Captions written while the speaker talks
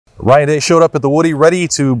Ryan Day showed up at the Woody ready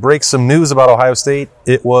to break some news about Ohio State.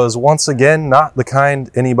 It was once again not the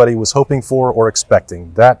kind anybody was hoping for or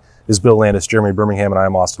expecting. That is Bill Landis, Jeremy Birmingham, and I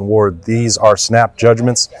am Austin Ward. These are snap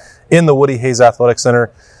judgments in the Woody Hayes Athletic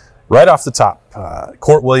Center. Right off the top,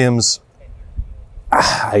 Court Williams,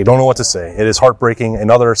 I don't know what to say. It is heartbreaking.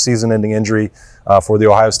 Another season-ending injury for the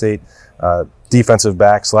Ohio State defensive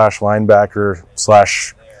back / linebacker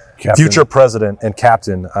 / future president and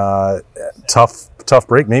captain. Tough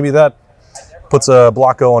break. Maybe that puts a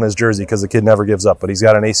block O on his jersey because the kid never gives up. But he's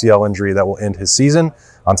got an ACL injury that will end his season.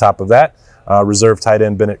 On top of that, reserve tight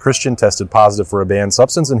end Bennett Christian tested positive for a banned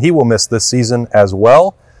substance, and he will miss this season as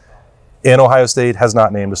well. And Ohio State has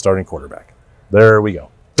not named a starting quarterback. There we go.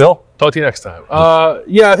 Bill? Talk to you next time.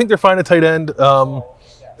 I think they're fine at tight end.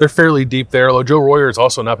 They're fairly deep there, although Joe Royer has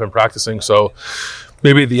also not been practicing, so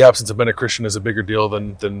maybe the absence of Bennett Christian is a bigger deal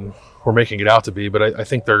than we're making it out to be, but I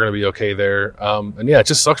think they're going to be okay there. It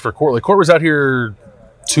just sucks for Court. Like, Court was out here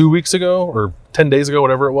 2 weeks ago or 10 days ago,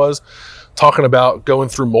 whatever it was, talking about going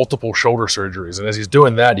through multiple shoulder surgeries. And as he's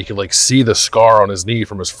doing that, you could see the scar on his knee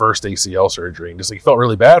from his first ACL surgery. And just he felt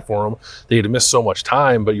really bad for him that he had missed so much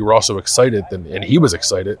time, but you were also excited, and he was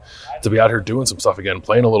excited to be out here doing some stuff again,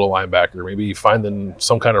 playing a little linebacker, maybe finding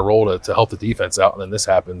some kind of role to help the defense out. And then this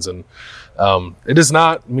happens. And it is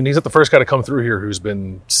not, he's not the first guy to come through here who's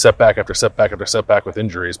been setback after setback after setback with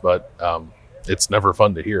injuries, but it's never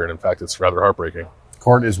fun to hear. And in fact, it's rather heartbreaking.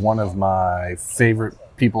 Court is one of my favorite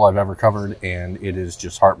people I've ever covered, and it is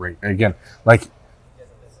just heartbreaking. Again,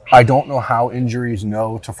 I don't know how injuries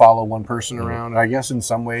know to follow one person around. I guess in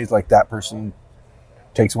some ways, that person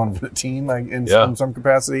takes one for the team in some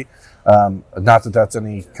capacity. Not that that's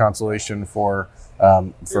any consolation for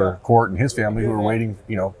Court and his family, who are waiting,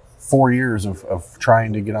 4 years of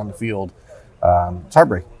trying to get on the field. It's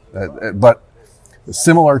heartbreaking. But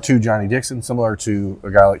similar to Johnny Dixon, similar to a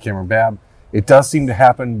guy like Cameron Babb, it does seem to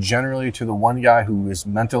happen generally to the one guy who is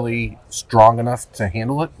mentally strong enough to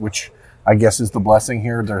handle it, which I guess is the blessing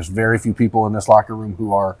here. There's very few people in this locker room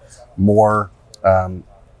who are more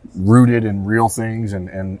rooted in real things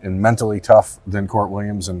and mentally tough than Court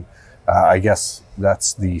Williams. And I guess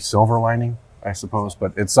that's the silver lining, I suppose.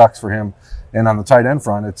 But it sucks for him. And on the tight end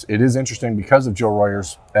front, it is interesting because of Joe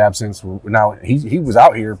Royer's absence. Now, he was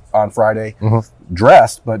out here on Friday,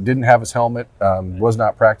 dressed, but didn't have his helmet, was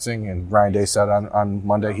not practicing. And Ryan Day said on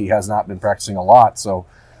Monday he has not been practicing a lot. So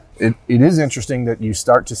it is interesting that you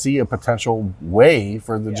start to see a potential way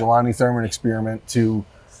for the Jelani Thurman experiment to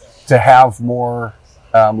have more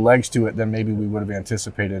legs to it than maybe we would have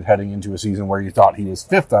anticipated heading into a season where you thought he was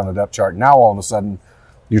fifth on the depth chart. Now, all of a sudden,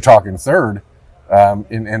 you're talking third.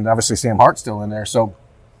 And obviously Sam Hart's still in there. So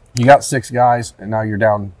you got 6 guys, and now you're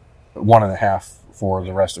down 1.5 for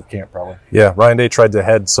the rest of camp probably. Yeah, Ryan Day tried to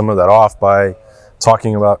head some of that off by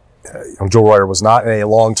talking about Joe Royer was not in a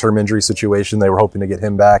long-term injury situation. They were hoping to get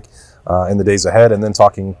him back in the days ahead, and then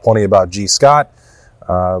talking plenty about G. Scott,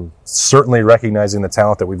 certainly recognizing the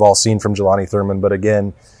talent that we've all seen from Jelani Thurman. But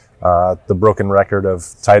again, the broken record of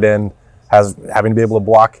tight end having to be able to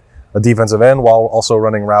block a defensive end while also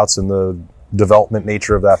running routes in the development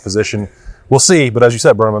nature of that position. We'll see, but as you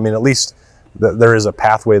said, Berm, at least there is a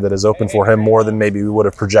pathway that is open for him more than maybe we would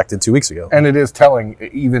have projected 2 weeks ago. And it is telling,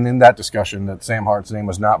 even in that discussion, that Sam Hart's name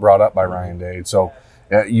was not brought up by Ryan Day. So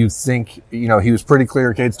you think, he was pretty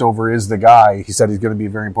clear Cade Stover is the guy. He said he's going to be a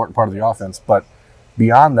very important part of the offense. But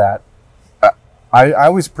beyond that, I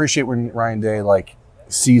always appreciate when Ryan Day,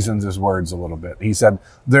 seasons his words a little bit. He said,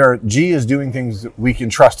 G is doing things that we can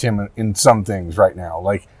trust him in some things right now.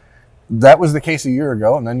 That was the case a year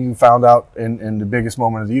ago, and then you found out in the biggest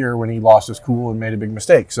moment of the year when he lost his cool and made a big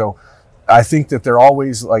mistake. So I think that they're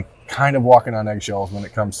always kind of walking on eggshells when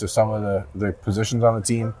it comes to some of the positions on the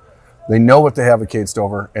team. They know what they have with Cade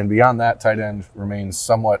Stover, and beyond that, tight end remains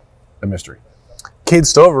somewhat a mystery. Cade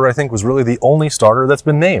Stover, I think, was really the only starter that's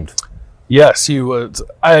been named. Yes, he was.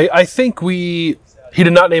 I think he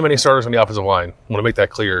did not name any starters on the offensive line. I want to make that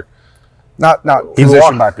clear. Not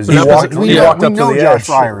position by position. He walked up to the Josh edge.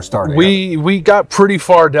 Fryer started. We got pretty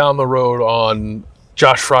far down the road on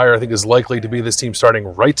Josh Fryer. I think is likely to be this team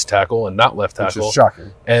starting right tackle and not left tackle. Which is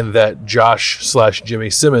shocking. And that Josh/Jimmy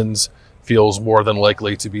Simmons feels more than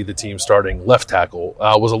likely to be the team starting left tackle.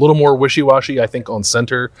 Was a little more wishy-washy, I think, on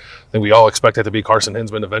center. I think we all expect it to be Carson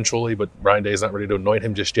Hinsman eventually, but Ryan Day is not ready to anoint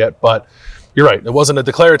him just yet. But you're right. It wasn't a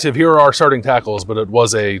declarative, here are our starting tackles, but it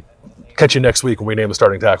was a catch you next week when we name the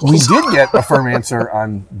starting tackles. We did get a firm answer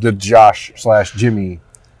on the Josh/Jimmy.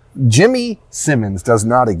 Jimmy Simmons does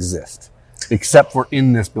not exist except for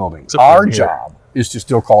in this building. Our job is to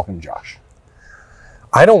still call him Josh.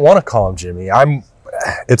 I don't want to call him Jimmy.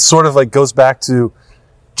 It sort of goes back to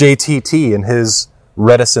JTT and his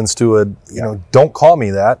reticence to don't call me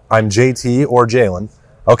that. I'm JT or Jalen.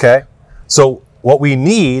 Okay. So what we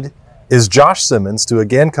need is Josh Simmons to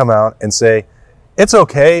again come out and say, it's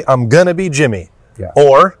okay, I'm going to be Jimmy. Yeah.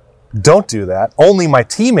 Or don't do that. Only my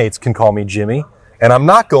teammates can call me Jimmy, and I'm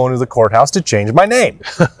not going to the courthouse to change my name.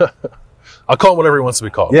 I'll call him whatever he wants to be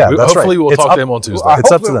called. Yeah, that's Hopefully right. we'll talk to him on Tuesday. I It's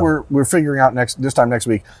hope up to that them. we're figuring out this time next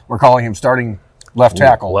week, we're calling him starting left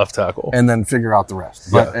tackle. Left tackle. And then figure out the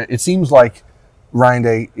rest. But it seems like Ryan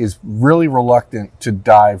Day is really reluctant to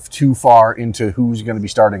dive too far into who's going to be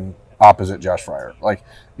starting opposite Josh Fryer. Like,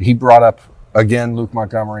 he brought up, again, Luke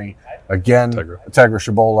Montgomery, again, Tegra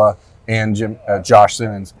Shabola, and Josh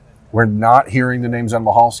Simmons. We're not hearing the names on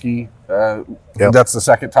Mahalski. That's the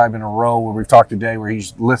second time in a row where we've talked today where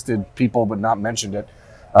he's listed people but not mentioned it.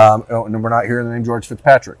 And we're not hearing the name George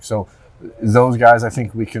Fitzpatrick. So those guys, I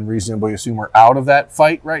think we can reasonably assume are out of that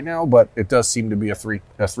fight right now, but it does seem to be a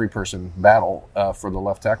three-person battle for the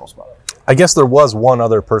left tackle spot. I guess there was one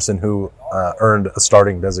other person who earned a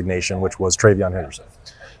starting designation, which was Travion Henderson.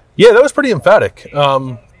 Yeah, that was pretty emphatic.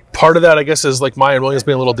 Part of that, I guess, is like Mayan Williams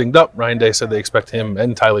being a little dinged up. Ryan Day said they expect him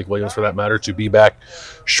and Tyleik Williams, for that matter, to be back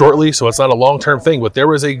shortly. So it's not a long-term thing, but there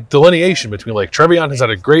was a delineation between, like, Travion has had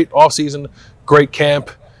a great offseason, great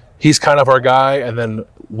camp. He's kind of our guy, and then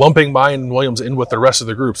lumping Mayan Williams in with the rest of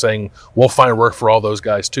the group, saying we'll find work for all those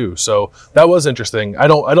guys too. So that was interesting. I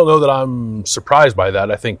don't know that I'm surprised by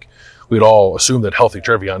that. I think we'd all assume that healthy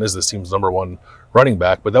Travion is this team's number one running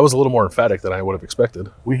back, but that was a little more emphatic than I would have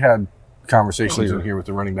expected. We had conversations in here with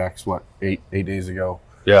the running backs, eight days ago?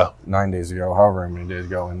 Yeah. 9 days ago, however many days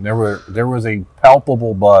ago. And there was a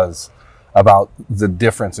palpable buzz about the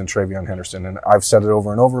difference in Travion Henderson. And I've said it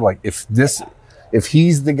over and over, like, if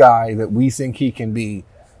he's the guy that we think he can be,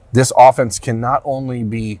 this offense can not only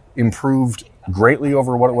be improved greatly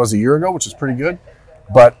over what it was a year ago, which is pretty good,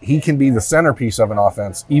 but he can be the centerpiece of an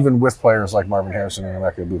offense, even with players like Marvin Harrison and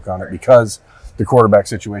Emeka Egbuka on it, because the quarterback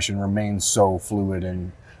situation remains so fluid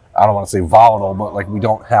and, I don't want to say volatile, but like, we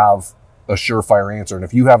don't have a surefire answer. And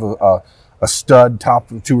if you have a stud top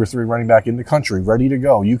 2 or 3 running back in the country ready to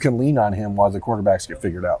go, you can lean on him while the quarterbacks get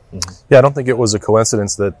figured out. Mm-hmm. Yeah, I don't think it was a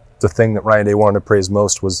coincidence that the thing that Ryan Day wanted to praise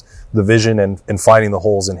most was the vision and finding the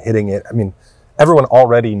holes and hitting it. I mean, everyone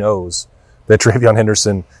already knows that Travion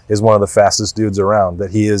Henderson is one of the fastest dudes around,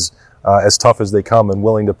 that he is as tough as they come and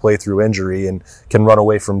willing to play through injury and can run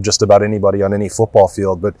away from just about anybody on any football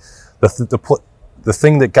field. But the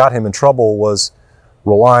thing that got him in trouble was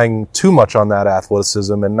relying too much on that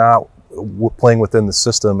athleticism and not playing within the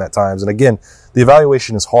system at times. And again, the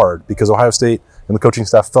evaluation is hard because Ohio State and the coaching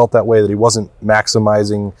staff felt that way, that he wasn't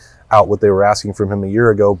maximizing out what they were asking from him a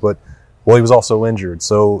year ago. But, well, he was also injured.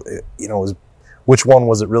 So, which one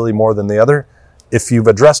was it really more than the other? If you've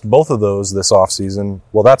addressed both of those this offseason,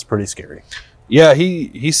 well, that's pretty scary. Yeah,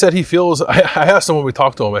 he said he feels – I asked him when we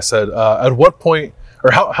talked to him, I said, at what point – or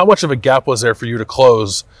how much of a gap was there for you to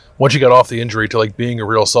close once you got off the injury to, like, being your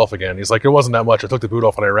real self again? He's like, it wasn't that much. I took the boot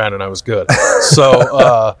off and I ran and I was good.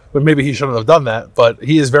 So, but maybe he shouldn't have done that. But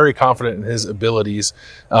he is very confident in his abilities.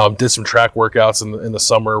 Did some track workouts in the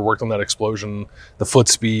summer, worked on that explosion, the foot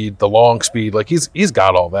speed, the long speed. Like, he's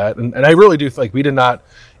got all that. And I really do think we did not,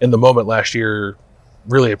 in the moment last year,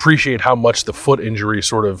 really appreciate how much the foot injury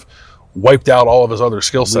sort of wiped out all of his other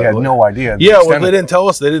skill set. We had no idea. Yeah, well, they didn't tell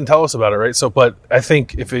us about it, right? So, but I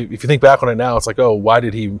think if you think back on it now, it's like, oh, why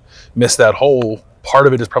did he miss that hole? Part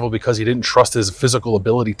of it is probably because he didn't trust his physical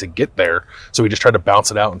ability to get there, so he just tried to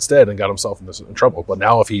bounce it out instead and got himself in trouble. But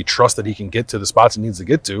now if he trusts that he can get to the spots he needs to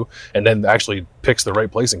get to and then actually picks the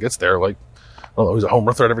right place and gets there, like, I don't know, he's a home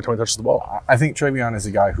run threat every time he touches the ball. I think Travion is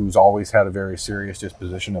a guy who's always had a very serious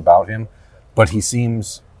disposition about him, but he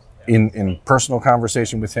seems... In personal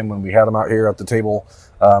conversation with him when we had him out here at the table,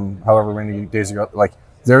 however many days ago, like,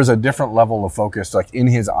 there's a different level of focus, like, in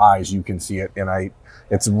his eyes, you can see it. And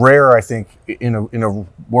it's rare, I think, in a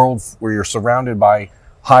world where you're surrounded by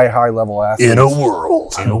high level athletes. In a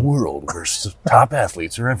world where top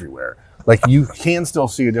athletes are everywhere. Like, you can still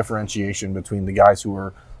see a differentiation between the guys who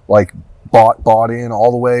are, like, bought in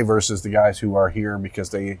all the way versus the guys who are here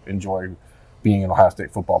because they enjoy being an Ohio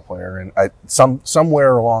State football player. And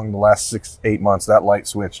somewhere along the last 6-8 months, that light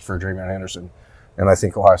switched for Travion Henderson, and I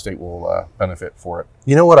think Ohio State will benefit for it.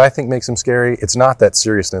 You know what I think makes him scary? It's not that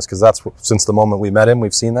seriousness, because that's since the moment we met him,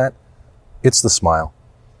 we've seen that. It's the smile.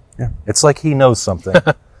 Yeah, it's like he knows something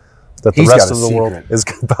that the rest of the world is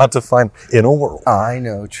about to find in a world. I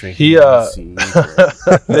know Travion.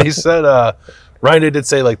 They said Ryan Day did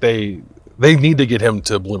say, like, they they need to get him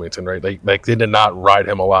to Bloomington, right? They did not ride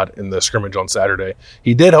him a lot in the scrimmage on Saturday.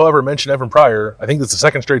 He did, however, mention Evan Pryor. I think that's the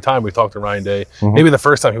second straight time we talked to Ryan Day. Mm-hmm. Maybe the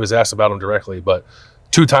first time he was asked about him directly, but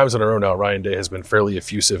 2 times in a row now, Ryan Day has been fairly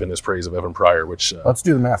effusive in his praise of Evan Pryor, which let's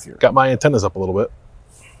do the math here. Got my antennas up a little bit.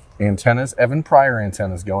 Antennas, Evan Pryor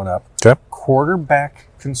antennas going up. Okay. Quarterback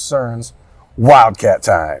concerns, Wildcat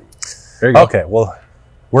time. There you go. Okay, well,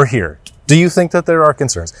 we're here. Do you think that there are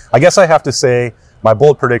concerns? I guess I have to say my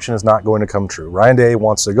bold prediction is not going to come true. Ryan Day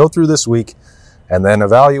wants to go through this week and then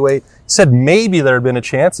evaluate. He said maybe there had been a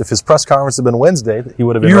chance if his press conference had been Wednesday that he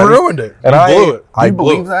would have been ready. You ruined it. And you blew it. I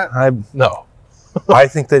believe that? No. I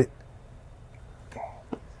think that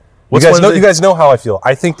you guys know how I feel.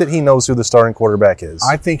 I think that he knows who the starting quarterback is.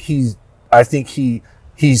 I think he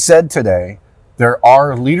said today there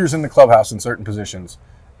are leaders in the clubhouse in certain positions,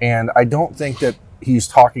 and I don't think that he's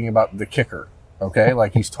talking about the kicker, okay?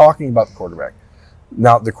 Like, he's talking about the quarterback.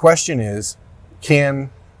 Now, the question is,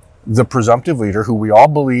 can the presumptive leader, who we all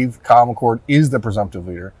believe Kyle McCord is the presumptive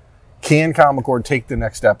leader, can Kyle McCord take the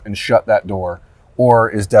next step and shut that door, or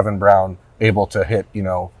is Devin Brown able to hit,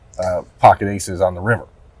 pocket aces on the river?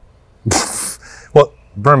 Well,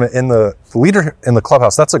 Berman, in the leader in the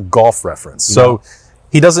clubhouse, that's a golf reference. So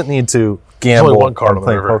he doesn't need to gamble. There's only one card on the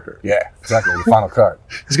playing river. poker. Yeah, exactly. The final card.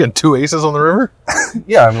 He's getting 2 aces on the river?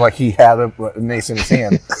 Yeah, I mean, like he had an ace in his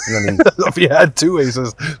hand. And then If he had 2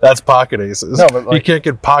 aces, that's pocket aces. No, but you can't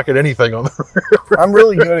get pocket anything on the river. I'm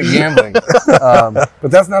really good at gambling. But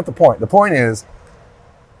that's not the point. The point is,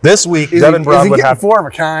 This week, Devin Brown would have 4 of a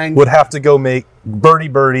kind. Would have to go make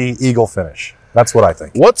birdie, eagle finish. That's what I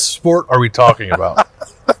think. What sport are we talking about?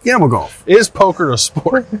 Gamble golf. Is poker a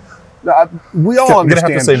sport? We all I'm going to have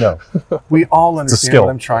to say no. We all understand skill. what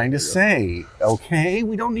I'm trying to say. Okay?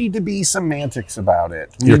 We don't need to be semantics about it.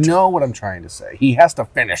 We know what I'm trying to say. He has to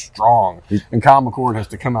finish strong, and Kyle McCord has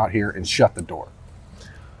to come out here and shut the door.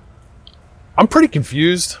 I'm pretty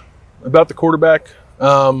confused about the quarterback.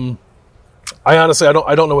 I honestly, I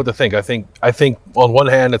don't know what to think. I think on one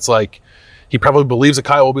hand, it's like he probably believes that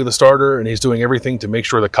Kyle will be the starter, and he's doing everything to make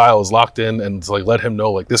sure that Kyle is locked in and to, like, let him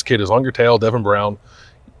know, like, this kid is on your tail, Devin Brown.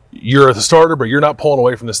 You're the starter, but you're not pulling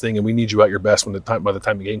away from this thing, and we need you at your best by the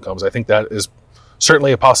time the game comes. I think that is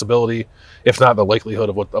certainly a possibility, if not the likelihood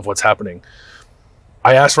of what's happening.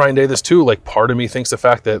 I asked Ryan Day this too. Like, part of me thinks the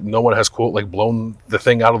fact that no one has, quote, like, blown the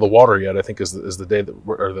thing out of the water yet, I think is the day that,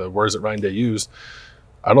 or the words that Ryan Day used,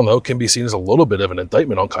 I don't know, can be seen as a little bit of an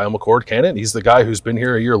indictment on Kyle McCord, can it? He's the guy who's been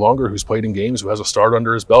here a year longer, who's played in games, who has a start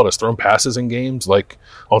under his belt, has thrown passes in games. Like,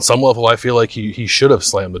 on some level, I feel like he should have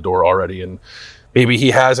slammed the door already, and maybe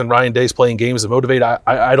he has, and Ryan Day's playing games to motivate.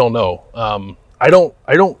 I don't know. I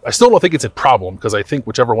still don't think it's a problem, because I think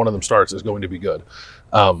whichever one of them starts is going to be good.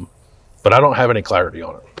 But I don't have any clarity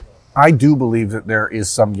on it. I do believe that there is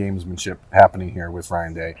some gamesmanship happening here with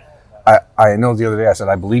Ryan Day. I know the other day I said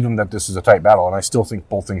I believe him that this is a tight battle, and I still think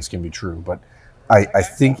both things can be true. But I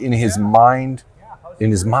think in his mind's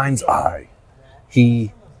eye,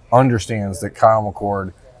 he understands that Kyle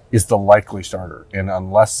McCord is the likely starter. And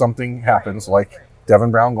unless something happens, like Devin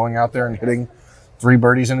Brown going out there and hitting 3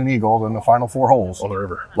 birdies and an eagle in the final 4 holes. On the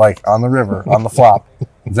river. Like on the river, on the flop,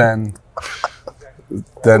 then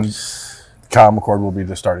Kyle McCord will be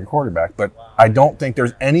the starting quarterback. But I don't think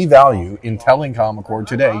there's any value in telling Kyle McCord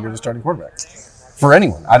today you're the starting quarterback for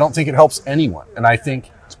anyone. I don't think it helps anyone. And I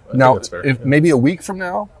think if maybe a week from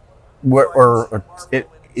now or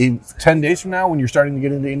 10 days from now when you're starting to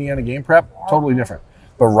get into Indiana game prep, totally different.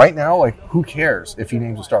 But right now, like, who cares if he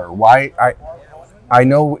names a starter? Why? I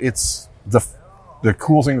know it's the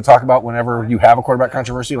cool thing to talk about whenever you have a quarterback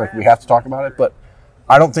controversy. Like, we have to talk about it, but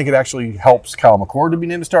I don't think it actually helps Kyle McCord to be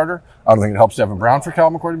named a starter. I don't think it helps Devin Brown for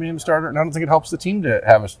Kyle McCord to be named a starter, and I don't think it helps the team to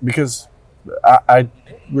have us because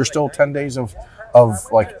we're still 10 days of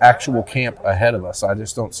like actual camp ahead of us. I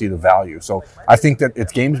just don't see the value. So I think that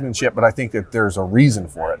it's gamesmanship, but I think that there's a reason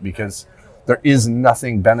for it because there is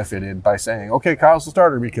nothing benefited by saying, okay, Kyle's the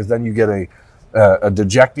starter, because then you get a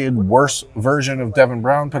dejected, worse version of Devin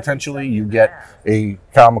Brown, potentially. You get a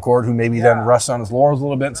Kyle McCord who maybe then rests on his laurels a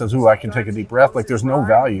little bit and says, I can take a deep breath. Like, there's no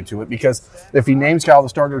value to it, because if he names Kyle the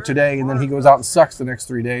starter today and then he goes out and sucks the next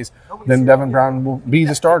 3 days, then Devin Brown will be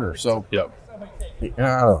the starter. So, Yep. I don't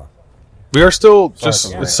know. We are still it's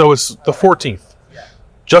the 14th.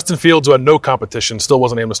 Justin Fields, who had no competition, still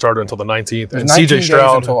wasn't named a starter until the 19th. And CJ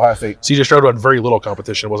Stroud, who had very little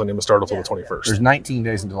competition, wasn't named a starter until the 21st. There's 19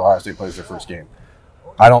 days until Ohio State plays their first game.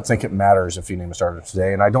 I don't think it matters if you name a starter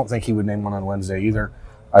today, and I don't think he would name one on Wednesday either.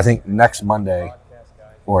 I think next Monday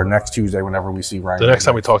or next Tuesday, whenever we see Ryan, the next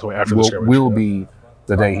time we talk to him after the scrimmage, will be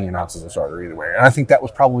the day he announces a starter either way. And I think that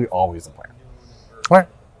was probably always the plan. All right,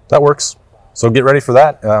 that works. So get ready for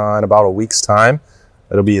that in about a week's time.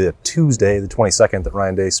 It'll be the Tuesday, the 22nd, that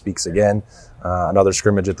Ryan Day speaks again. Another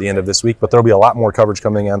scrimmage at the end of this week, but there'll be a lot more coverage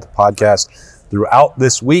coming on the podcast throughout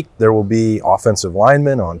this week. There will be offensive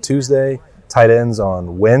linemen on Tuesday, tight ends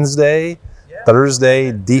on Wednesday,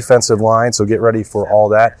 Thursday, defensive line. So get ready for all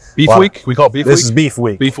that. Beef week? We call it beef week? This is beef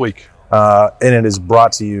week. Beef week. And it is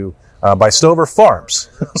brought to you by Stover Farms.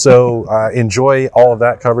 So enjoy all of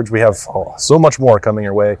that coverage. We have so much more coming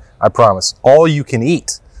your way. I promise. All you can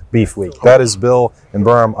eat beef week. That is Bill and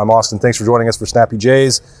Berm. I'm Austin. Thanks for joining us for Snappy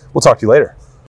Jays. We'll talk to you later.